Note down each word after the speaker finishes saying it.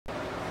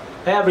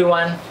Hey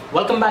everyone,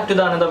 welcome back to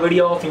another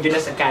video of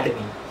Engineers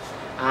Academy.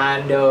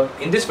 And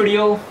in this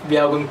video we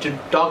are going to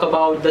talk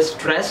about the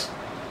stress,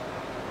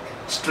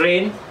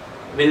 strain.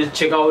 We'll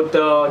check out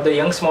the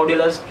Young's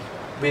modulus.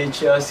 We'll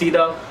see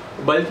the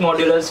bulk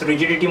modulus,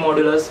 rigidity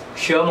modulus,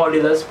 shear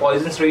modulus,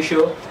 Poissons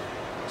ratio.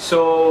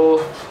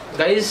 So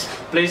guys,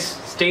 please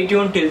stay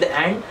tuned till the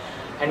end.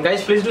 And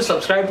guys, please do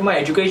subscribe to my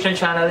educational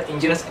channel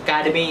Engineers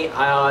Academy.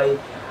 I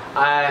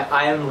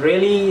am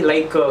really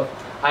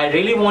I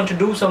really want to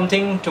do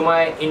something to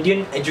my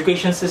Indian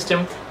education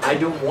system. I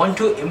do want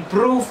to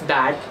improve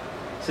that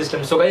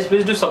system. So guys,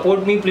 please do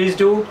support me. Please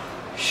do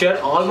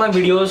share all my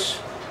videos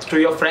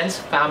to your friends,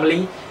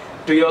 family,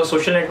 to your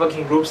social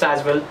networking groups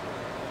as well.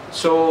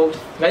 So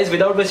guys,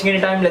 without wasting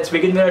any time, let's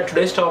begin with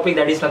today's topic,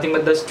 that is nothing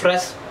but the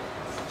stress,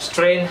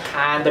 strain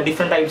and the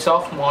different types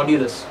of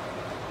modulus.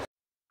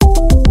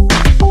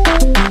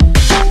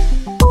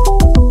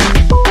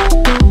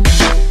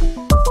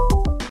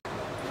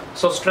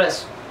 So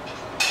stress.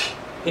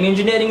 In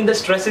engineering, the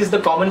stress is the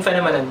common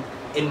phenomenon.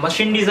 In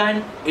machine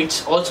design,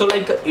 it's also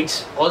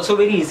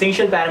very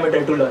essential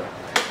parameter to learn.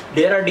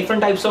 There are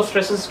different types of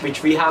stresses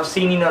which we have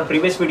seen in our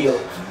previous video.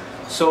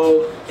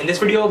 So in this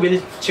video,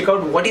 we'll check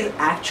out what is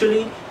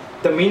actually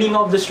the meaning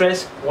of the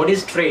stress, what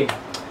is strain.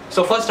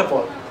 So first of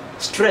all,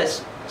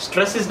 stress.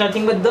 Stress is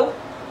nothing but the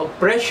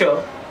pressure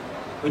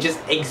which is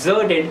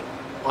exerted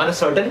on a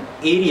certain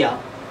area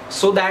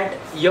so that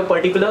your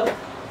particular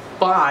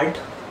part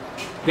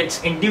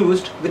gets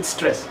induced with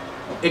stress.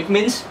 It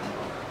means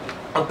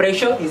a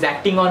pressure is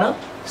acting on a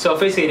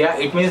surface area.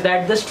 It means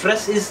that the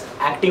stress is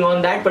acting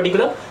on that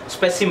particular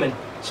specimen.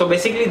 So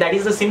basically that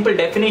is the simple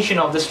definition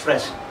of the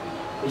stress,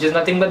 which is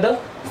nothing but the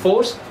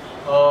force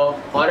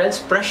or else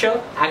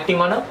pressure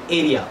acting on an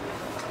area.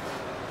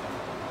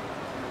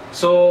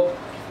 So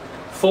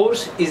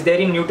force is there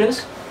in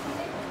newtons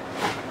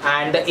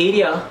and the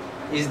area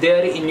is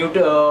there in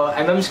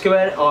mm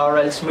square or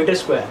else meter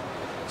square.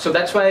 So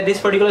that's why this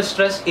particular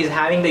stress is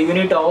having the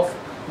unit of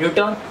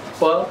Newton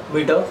per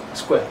meter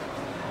square.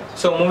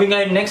 So moving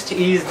ahead, next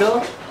is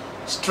the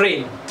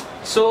strain.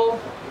 So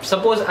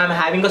suppose I'm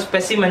having a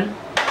specimen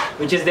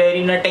which is there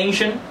in a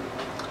tension.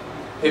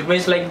 It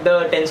means like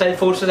the tensile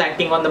forces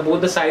acting on both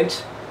the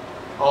sides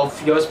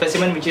of your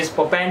specimen, which is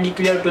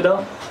perpendicular to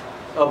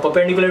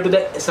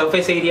the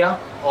surface area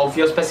of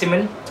your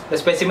specimen. The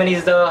specimen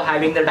is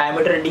having the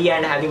diameter d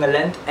and having a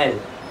length L.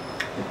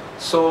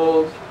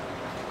 So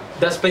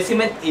the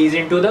specimen is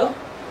into the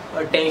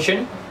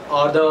tension,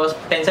 or the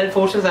tensile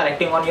forces are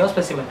acting on your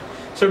specimen.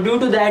 So due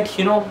to that,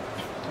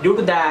 due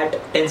to that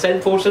tensile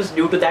forces,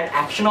 due to that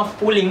action of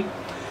pulling,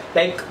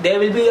 like there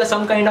will be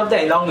some kind of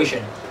the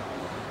elongation.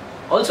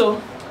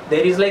 Also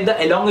there is like the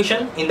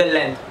elongation in the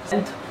length,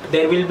 and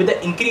there will be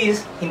the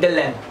increase in the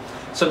length.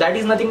 So that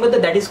is nothing but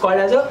that is called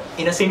as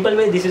in a simple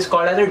way, this is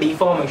called as a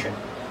deformation.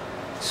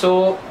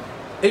 So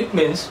it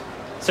means,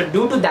 so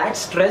due to that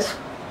stress,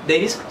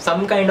 there is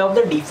some kind of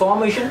the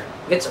deformation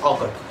gets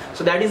occurred.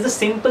 So that is the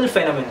simple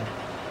phenomenon.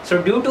 So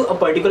due to a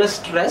particular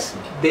stress,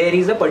 there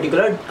is a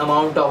particular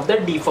amount of the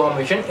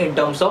deformation in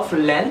terms of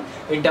length,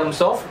 in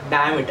terms of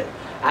diameter.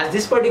 As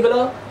this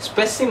particular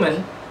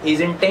specimen is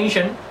in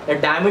tension, the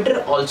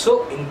diameter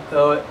also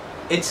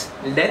its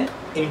length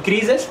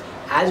increases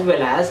as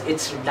well as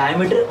its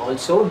diameter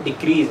also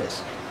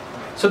decreases.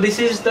 So this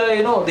is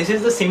the this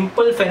is the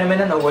simple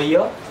phenomenon over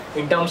here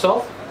in terms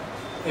of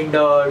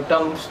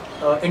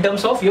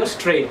your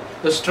strain.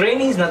 The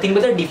strain is nothing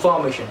but the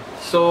deformation.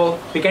 So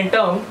we can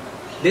term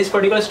this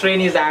particular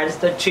strain is as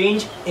the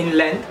change in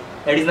length,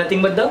 that is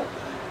nothing but the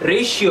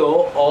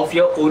ratio of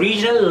your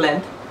original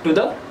length to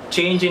the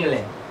change in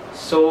length.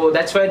 So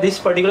that's why this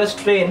particular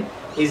strain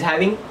is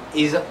having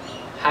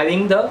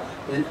the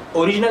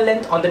original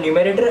length on the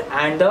numerator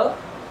and the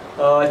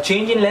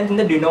change in length in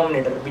the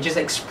denominator, which is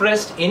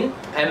expressed in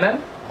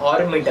mm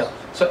or meter.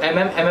 So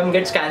mm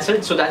gets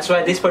cancelled, so that's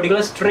why this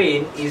particular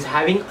strain is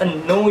having a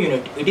no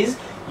unit, it is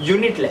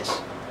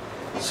unitless.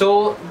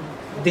 So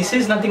this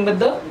is nothing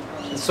but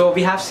so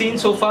we have seen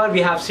so far,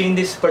 we have seen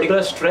this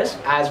particular stress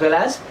as well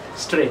as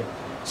strain.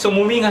 So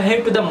moving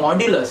ahead to the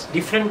modulus,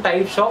 different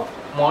types of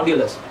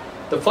modulus.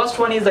 The first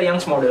one is the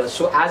Young's modulus.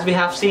 So as we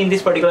have seen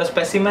this particular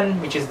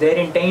specimen which is there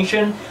in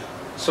tension,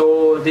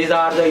 so these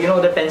are the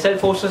the tensile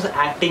forces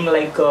acting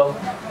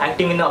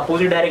acting in the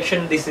opposite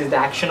direction. This is the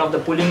action of the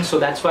pulling, so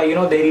that's why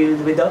there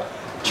is with the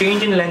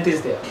change in length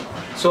is there.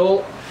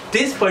 So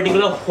this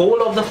particular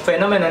whole of the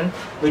phenomenon,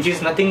 which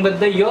is nothing but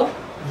your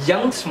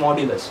Young's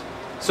modulus.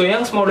 So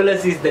Young's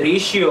modulus is the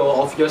ratio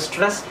of your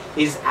stress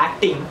is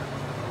acting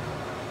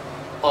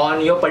on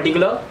your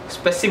particular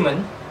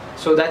specimen.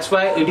 So that's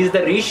why it is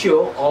the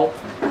ratio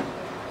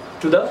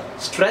to the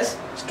stress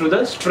to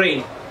the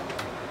strain.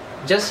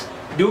 Just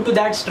due to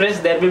that stress,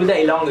 there will be the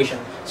elongation.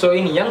 So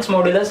in Young's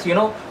modulus,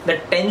 the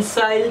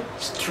tensile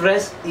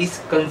stress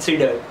is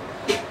considered.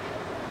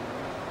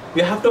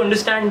 You have to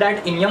understand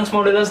that in Young's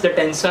modulus, the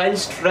tensile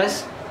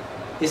stress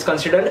is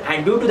considered,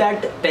 and due to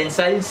that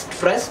tensile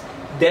stress,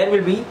 there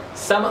will be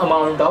some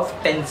amount of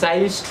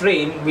tensile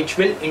strain which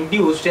will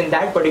induced in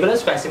that particular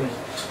specimen.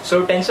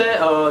 So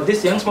tensile,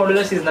 this Young's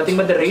modulus is nothing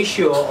but the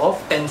ratio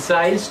of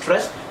tensile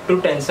stress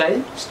to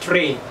tensile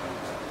strain.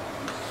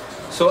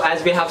 So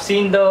as we have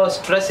seen, the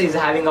stress is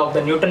having of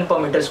the Newton per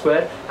meter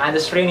square and the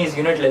strain is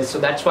unitless. So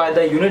that's why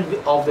the unit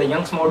of the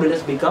Young's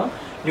modulus become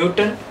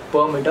Newton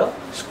per meter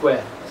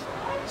square.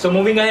 So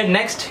moving ahead,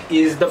 next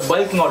is the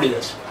bulk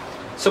modulus.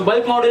 So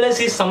bulk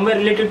modulus is somewhere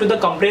related to the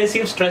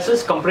compressive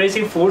stresses,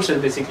 compressive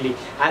forces basically.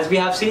 As we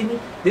have seen,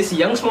 this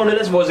Young's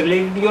modulus was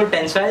related to your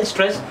tensile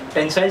stress,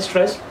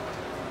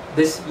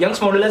 This Young's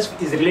modulus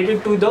is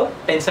related to the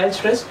tensile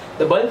stress.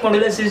 The bulk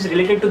modulus is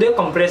related to the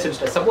compressive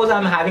stress. Suppose I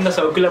am having a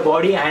circular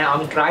body and I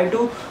am trying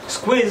to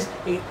squeeze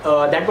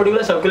that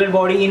particular circular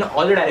body in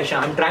all the direction.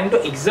 I am trying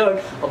to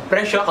exert a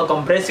pressure, a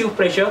compressive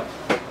pressure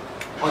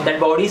on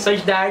that body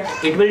such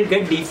that it will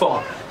get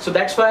deformed. So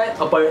that's why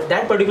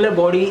that particular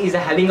body is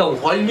having a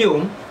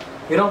volume,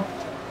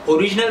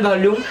 original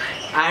volume,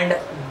 and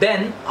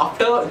then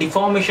after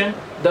deformation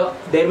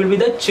there will be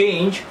the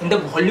change in the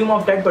volume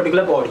of that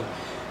particular body.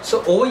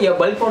 So over here,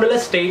 bulk modulus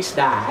states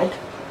that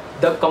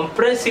the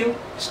compressive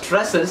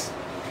stresses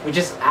which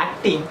is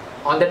acting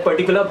on that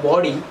particular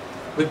body,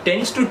 which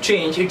tends to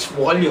change its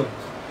volume.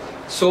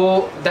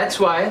 So that's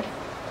why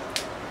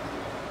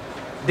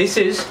this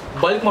is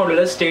bulk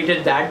modulus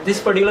stated that this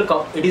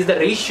particular it is the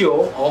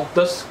ratio of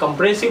the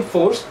compressive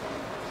force,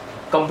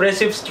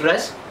 compressive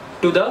stress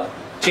to the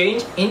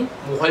change in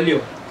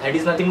volume. That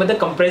is nothing but the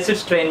compressive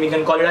strain. We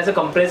can call it as a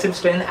compressive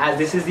strain, as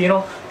this is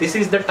this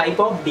is the type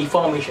of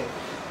deformation.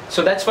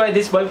 So that's why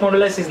this bulk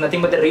modulus is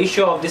nothing but the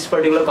ratio of this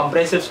particular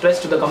compressive stress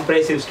to the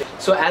compressive stress.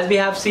 So as we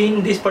have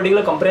seen, this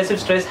particular compressive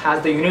stress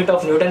has the unit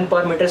of Newton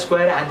per meter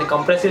square, and the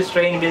compressive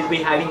strain will be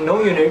having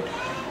no unit.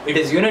 It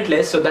is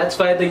unitless. So that's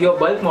why your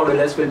bulk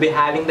modulus will be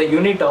having the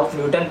unit of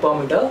Newton per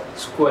meter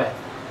square.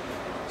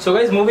 So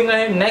guys, moving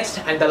ahead, next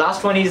and the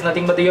last one is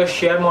nothing but your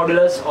shear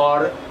modulus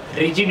or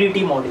rigidity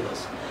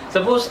modulus.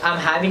 Suppose I'm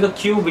having a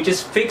cube which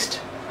is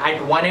fixed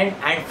at one end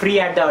and free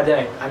at the other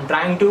end. I'm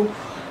trying to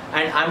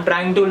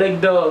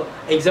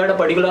exert a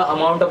particular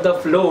amount of the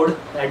load,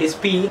 that is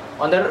P,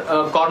 on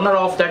the corner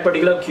of that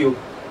particular cube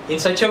in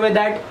such a way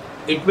that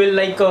it will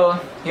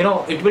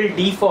it will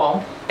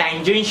deform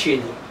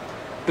tangentially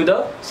to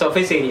the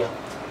surface area.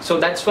 So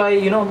that's why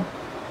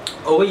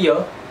over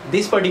here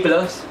this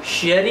particular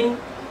shearing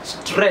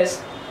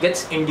stress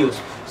gets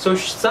induced. So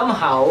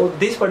somehow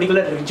this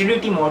particular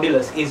rigidity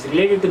modulus is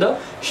related to the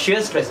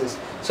shear stresses.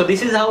 So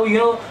this is how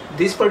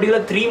this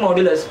particular three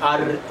modulus are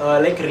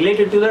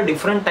related to the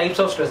different types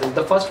of stresses.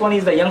 The first one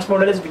is the Young's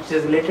modulus, which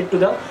is related to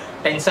the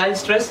tensile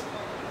stress.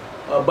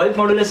 Bulk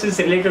modulus is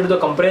related to the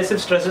compressive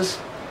stresses,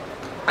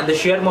 and the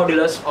shear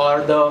modulus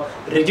or the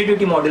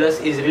rigidity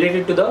modulus is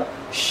related to the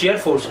shear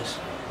forces.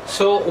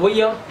 So over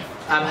here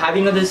I'm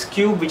having this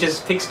cube which is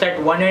fixed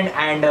at one end,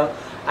 and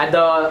at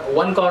the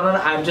one corner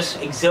I'm just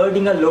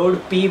exerting a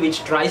load P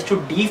which tries to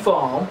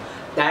deform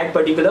that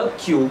particular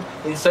cube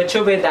in such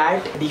a way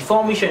that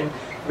deformation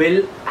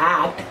will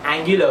act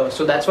angular.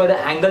 So that's why the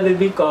angle will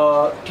be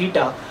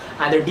theta,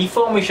 and the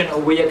deformation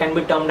over here can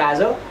be termed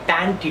as a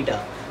tan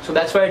theta. So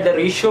that's why the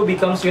ratio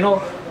becomes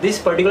this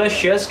particular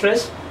shear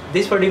stress,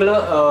 this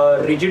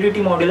particular rigidity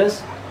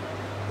modulus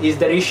is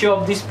the ratio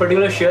of this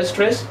particular shear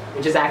stress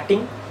which is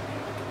acting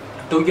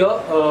to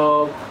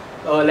your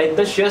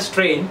the shear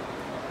strain,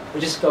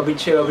 which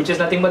is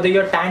nothing but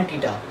your tan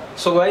theta.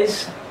 So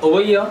guys,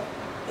 over here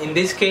in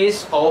this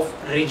case of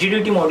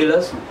rigidity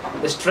modulus,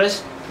 the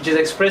stress which is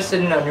expressed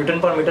in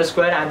Newton per meter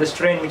square, and the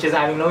strain which is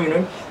having no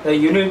unit, the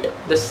unit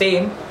the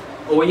same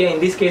over here in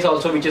this case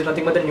also, which is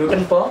nothing but the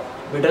Newton per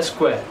meter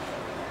square.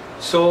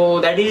 So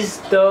that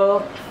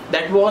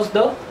was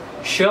the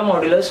shear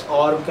modulus,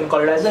 or we can call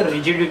it as a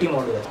rigidity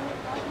modulus.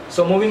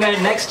 So moving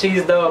on, next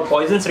is the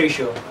Poissons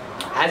ratio.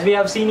 As we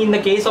have seen in the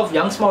case of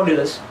Young's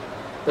modulus,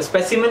 the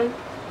specimen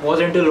was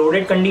into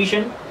loaded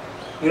condition.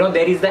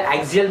 There is the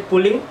axial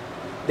pulling,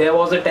 there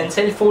was the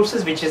tensile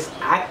forces which is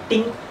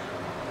acting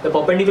the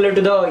perpendicular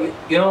to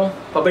the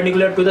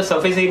perpendicular to the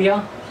surface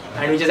area,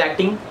 and which is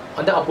acting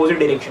on the opposite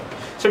direction.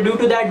 So due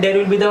to that, there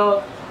will be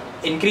the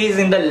increase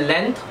in the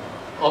length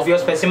of your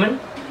specimen.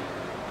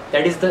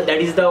 That is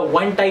the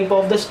one type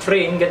of the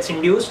strain gets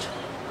induced,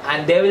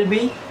 and there will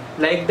be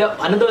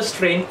another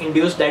strain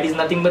induced, that is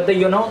nothing but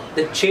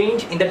the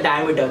change in the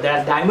diameter.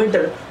 The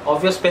diameter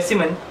of your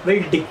specimen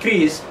will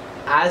decrease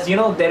as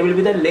there will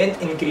be the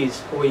length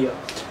increase over here.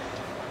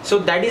 So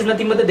that is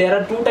nothing but there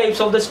are two types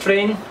of the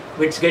strain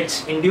which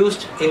gets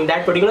induced in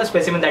that particular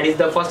specimen. That is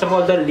the first of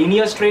all the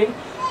linear strain,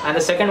 and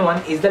the second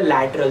one is the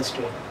lateral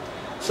strain.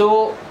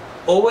 So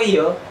over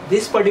here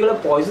this particular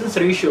Poissons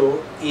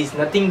ratio is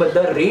nothing but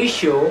the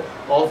ratio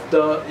of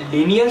the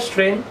linear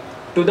strain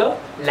to the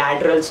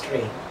lateral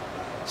strain.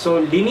 So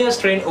linear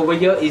strain over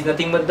here is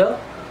nothing but the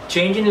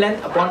change in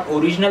length upon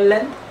original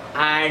length,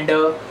 and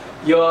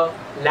your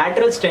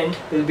lateral strain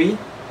will be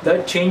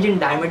the change in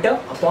diameter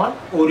upon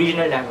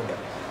original diameter.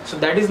 So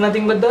that is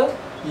nothing but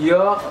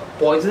your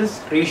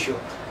Poissons ratio.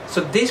 So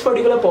this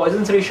particular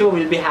Poissons ratio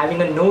will be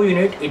having a no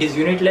unit. It is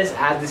unitless,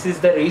 as this is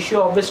the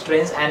ratio of the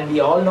strains, and we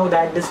all know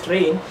that the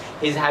strain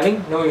is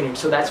having no unit.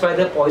 So that's why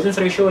the Poissons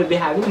ratio will be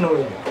having no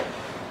unit.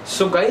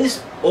 So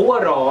guys,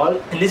 overall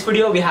in this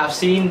video we have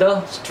seen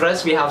the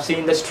stress, we have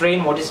seen the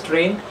strain, what is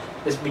strain,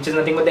 which is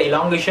nothing but the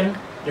elongation,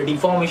 the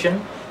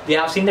deformation. We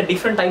have seen the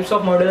different types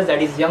of modulus,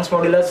 that is Young's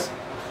modulus,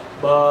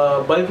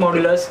 bulk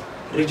modulus,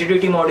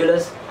 rigidity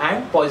modulus,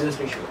 and Poissons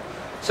ratio.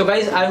 So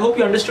guys, I hope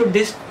you understood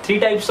these three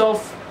types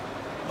of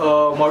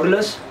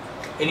modulus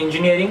in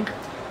engineering.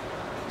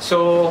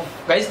 So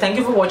guys, thank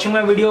you for watching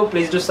my video.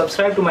 Please do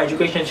subscribe to my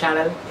education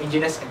channel,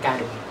 Engineers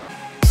Academy.